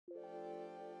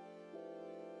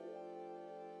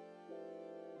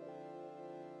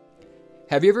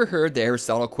Have you ever heard the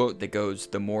Aristotle quote that goes,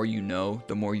 "The more you know,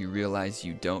 the more you realize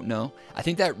you don't know"? I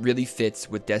think that really fits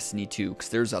with Destiny 2 because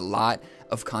there's a lot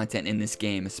of content in this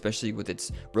game, especially with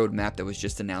its roadmap that was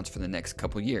just announced for the next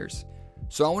couple years.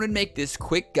 So I wanted to make this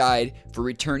quick guide for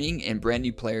returning and brand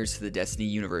new players to the Destiny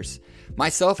universe.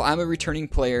 Myself, I'm a returning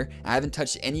player. I haven't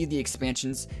touched any of the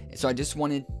expansions, so I just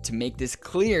wanted to make this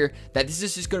clear that this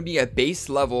is just going to be a base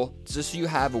level, just so you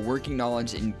have a working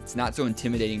knowledge and it's not so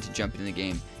intimidating to jump into the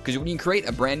game. Because when you create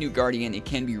a brand new Guardian, it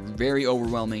can be very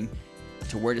overwhelming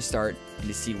to where to start and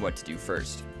to see what to do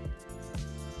first.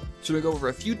 So we'll go over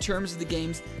a few terms of the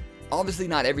games. Obviously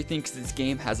not everything, because this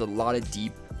game has a lot of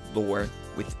deep lore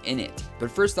within it. But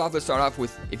first off, let's start off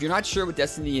with, if you're not sure what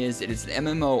Destiny is, it is an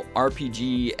MMO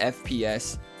RPG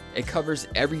FPS. It covers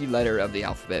every letter of the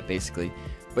alphabet basically.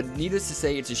 But needless to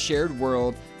say, it's a shared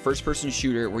world first-person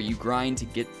shooter where you grind to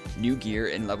get new gear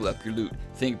and level up your loot.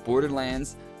 Think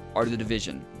Borderlands or The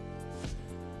Division.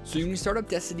 So when you start up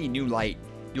Destiny New Light,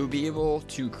 you'll be able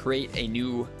to create a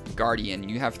new Guardian.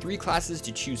 You have 3 classes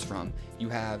to choose from. You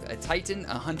have a Titan,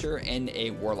 a Hunter, and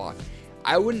a Warlock.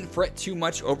 I wouldn't fret too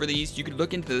much over these. You could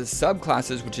look into the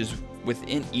subclasses, which is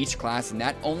within each class, and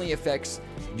that only affects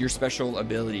your special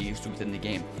abilities within the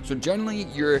game. So generally,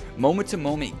 your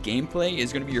moment-to-moment gameplay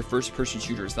is going to be your first-person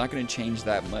shooter. It's not going to change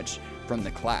that much from the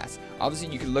class.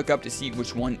 Obviously, you can look up to see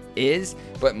which one is,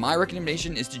 but my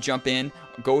recommendation is to jump in,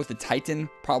 go with the Titan.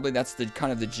 Probably that's the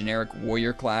kind of the generic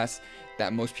warrior class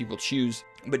that most people choose.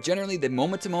 But generally, the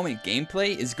moment-to-moment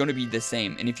gameplay is going to be the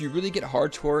same. And if you really get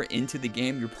hardcore into the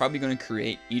game, you're probably going to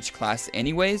create each class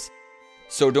anyways.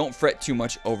 So don't fret too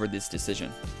much over this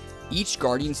decision. Each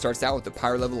Guardian starts out with a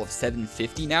power level of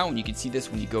 750 now, and you can see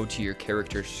this when you go to your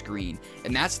character screen.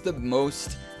 And that's the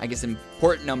most, I guess,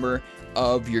 important number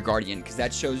of your Guardian, because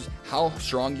that shows how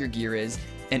strong your gear is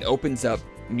and opens up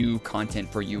new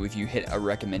content for you if you hit a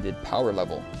recommended power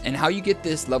level. And how you get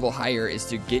this level higher is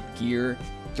to get gear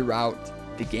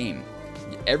throughout the game.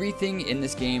 Everything in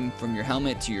this game, from your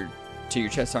helmet to your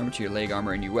chest armor to your leg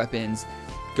armor and your weapons,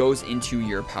 goes into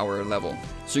your power level.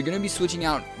 So you're going to be switching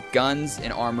out guns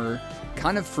and armor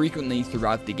kind of frequently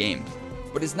throughout the game.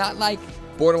 But it's not like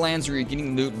Borderlands where you're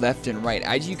getting loot left and right.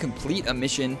 As you complete a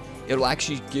mission, it'll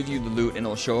actually give you the loot and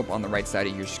it'll show up on the right side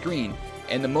of your screen.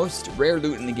 And the most rare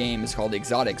loot in the game is called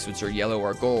exotics, which are yellow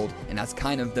or gold, and that's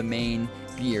kind of the main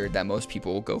gear that most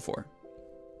people will go for.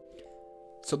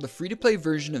 So the free-to-play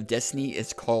version of Destiny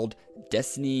is called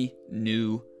Destiny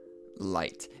New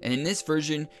Light. And in this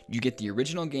version, you get the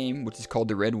original game, which is called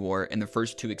the Red War, and the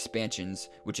first 2 expansions,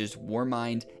 which is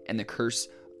Warmind and the Curse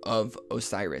of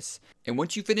Osiris. And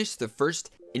once you finish the first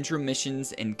intro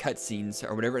missions and cutscenes,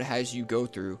 or whatever it has you go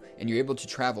through, and you're able to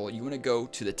travel, you want to go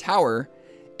to the tower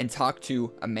and talk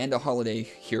to Amanda Holiday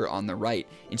here on the right.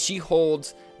 And she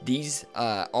holds these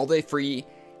all-day free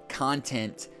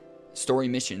content story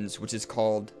missions, which is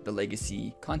called the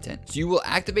legacy content. So you will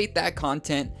activate that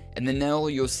content, and then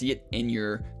you'll see it in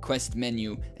your quest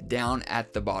menu down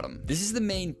at the bottom. This is the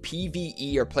main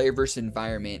PvE or player versus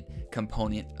environment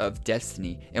component of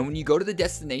Destiny. And when you go to the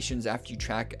destinations after you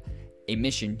track a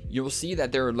mission, you will see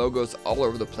that there are logos all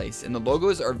over the place, and the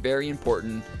logos are very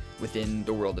important within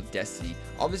the world of Destiny.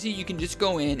 Obviously, you can just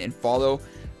go in and follow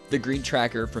the green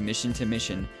tracker from mission to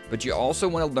mission, but you also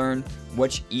want to learn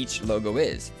what each logo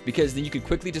is, because then you can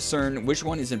quickly discern which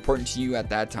one is important to you at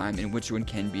that time and which one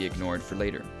can be ignored for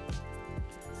later.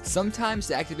 Sometimes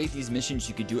to activate these missions,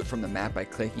 you could do it from the map by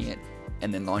clicking it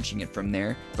and then launching it from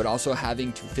there, but also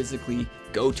having to physically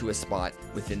go to a spot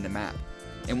within the map.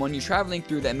 And when you're traveling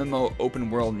through the MMO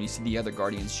open world and you see the other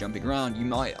Guardians jumping around, you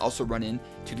might also run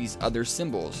into these other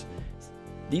symbols.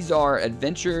 These are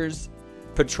adventures,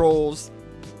 patrols,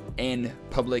 and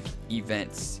public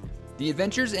events. The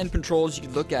adventures and patrols you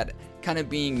can look at kind of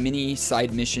being mini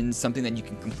side missions, something that you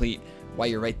can complete while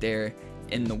you're right there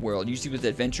in the world. Usually with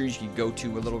adventures, you go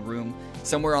to a little room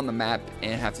somewhere on the map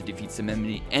and have to defeat some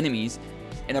enemies.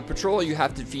 In a patrol, you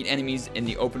have to defeat enemies in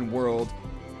the open world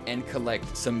and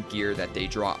collect some gear that they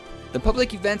drop. The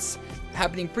public events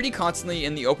happening pretty constantly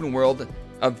in the open world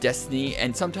of Destiny,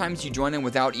 and sometimes you join them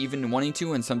without even wanting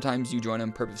to, and sometimes you join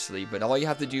them purposely. But all you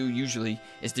have to do usually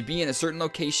is to be in a certain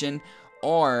location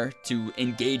or to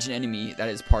engage an enemy that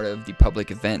is part of the public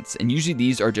events. And usually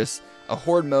these are just a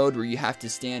horde mode where you have to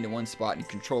stand in one spot and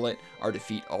control it or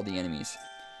defeat all the enemies.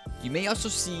 You may also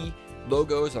see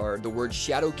logos or the word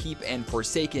Shadowkeep and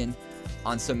Forsaken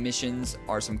on some missions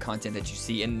or some content that you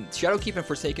see. And Shadowkeep and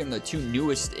Forsaken are the 2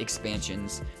 newest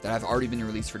expansions that have already been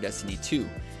released for Destiny 2.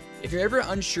 If you're ever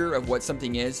unsure of what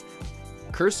something is,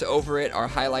 cursed over it or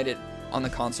highlighted on the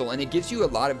console, and it gives you a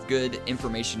lot of good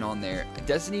information on there.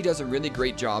 Destiny does a really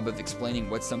great job of explaining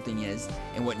what something is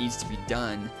and what needs to be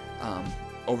done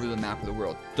over the map of the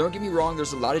world. Don't get me wrong,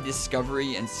 there's a lot of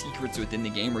discovery and secrets within the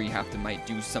game where you might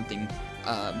do something,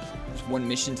 one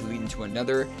mission to lead into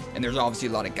another, and there's obviously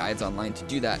a lot of guides online to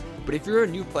do that. But if you're a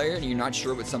new player and you're not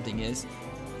sure what something is,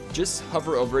 just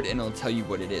hover over it and it'll tell you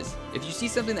what it is. If you see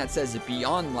something that says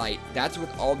Beyond Light, that's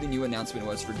what all the new announcement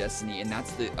was for Destiny, and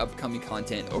that's the upcoming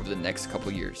content over the next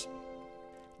couple years.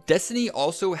 Destiny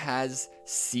also has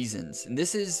seasons, and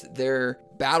this is their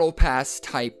battle pass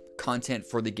type content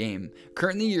for the game.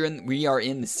 Currently we are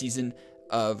in the season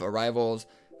of arrival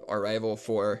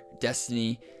for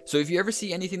Destiny. So if you ever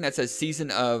see anything that says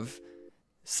season of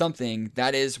something,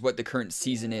 that is what the current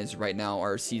season is right now,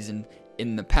 or season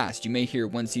in the past. You may hear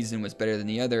one season was better than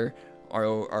the other,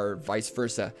 or vice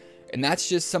versa. And that's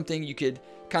just something you could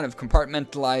kind of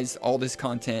compartmentalize all this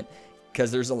content,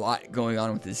 because there's a lot going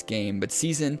on with this game. But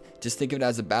season, just think of it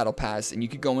as a battle pass, and you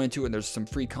could go into it and there's some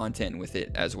free content with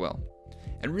it as well.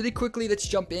 And really quickly, let's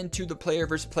jump into the player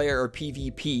versus player, or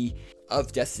PvP,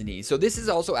 of Destiny. So this is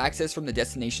also accessed from the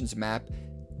destinations map,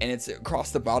 and it's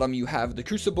across the bottom. You have the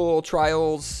Crucible,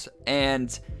 Trials,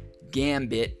 and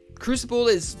Gambit. Crucible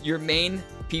is your main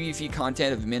PvP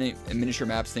content of miniature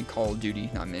maps. Think Call of Duty,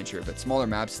 not miniature, but smaller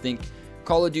maps. Think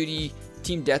Call of Duty,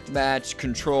 Team Deathmatch,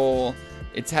 Control.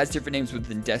 It has different names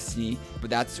within Destiny,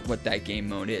 but that's what that game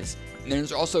mode is. And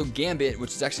there's also Gambit, which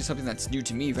is actually something that's new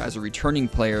to me as a returning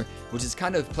player, which is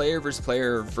kind of player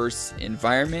versus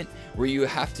environment, where you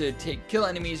have to kill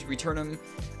enemies, return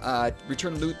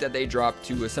loot that they drop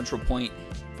to a central point,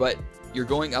 but you're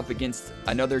going up against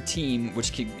another team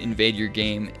which can invade your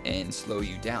game and slow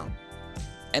you down.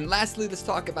 And lastly, let's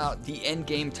talk about the end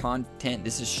game content.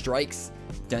 This is strikes,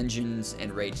 dungeons,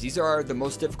 and raids. These are the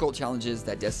most difficult challenges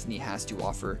that Destiny has to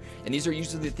offer, and these are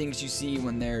usually the things you see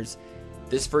when there's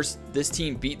this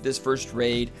team beat this first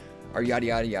raid, or yada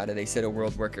yada yada, they set a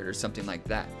world record or something like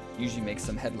that. Usually makes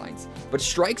some headlines. But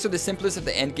strikes are the simplest of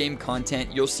the end game content.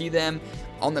 You'll see them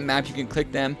on the map. You can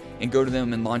click them and go to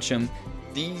them and launch them.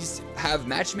 These have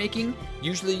matchmaking.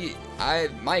 Usually,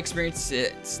 my experience,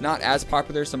 it's not as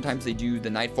popular. Sometimes they do the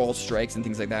Nightfall strikes and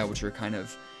things like that, which are kind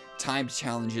of timed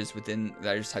challenges within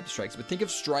various types of strikes. But think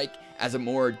of strike as a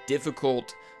more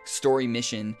difficult story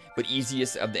mission, but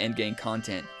easiest of the end game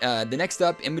content. The next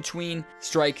up in between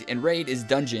strike and raid is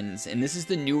dungeons, and this is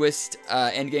the newest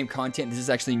end game content. This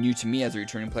is actually new to me as a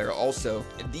returning player also.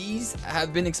 These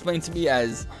have been explained to me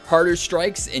as harder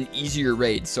strikes and easier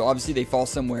raids, so obviously they fall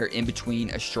somewhere in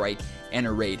between a strike and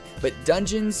a raid. But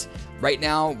dungeons, right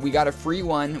now we got a free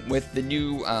one with the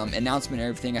new announcement and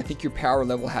everything. I think your power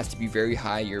level has to be very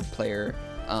high. Your player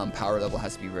power level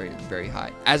has to be very, very high.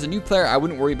 As a new player, I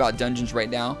wouldn't worry about dungeons right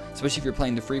now, especially if you're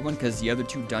playing the free one, because the other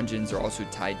two dungeons are also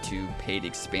tied to paid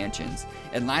expansions.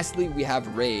 And lastly, we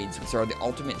have raids, which are the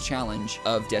ultimate challenge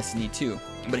of Destiny 2.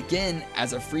 But again,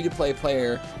 as a free-to-play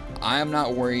player, I am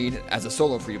not worried. As a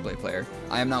solo free-to-play player,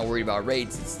 I am not worried about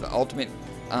raids. It's the ultimate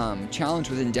challenge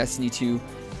within Destiny 2,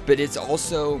 but it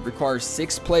also requires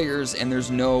 6 players, and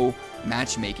there's no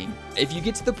matchmaking. If you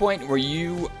get to the point where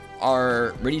you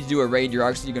are ready to do a raid, you're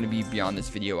actually going to be beyond this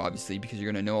video, obviously, because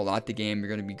you're going to know a lot the game, you're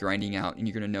going to be grinding out, and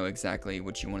you're going to know exactly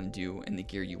what you want to do and the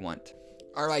gear you want.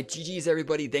 Alright, GG's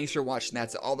everybody, thanks for watching.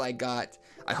 That's all I got.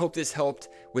 I hope this helped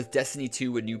with Destiny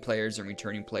 2 with new players and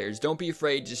returning players. Don't be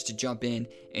afraid just to jump in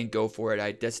and go for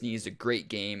it. Destiny is a great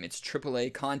game. It's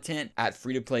AAA content at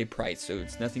free-to-play price, so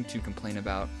it's nothing to complain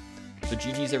about. So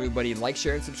GG's everybody, like,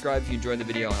 share, and subscribe if you enjoyed the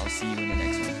video, and I'll see you in the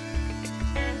next one.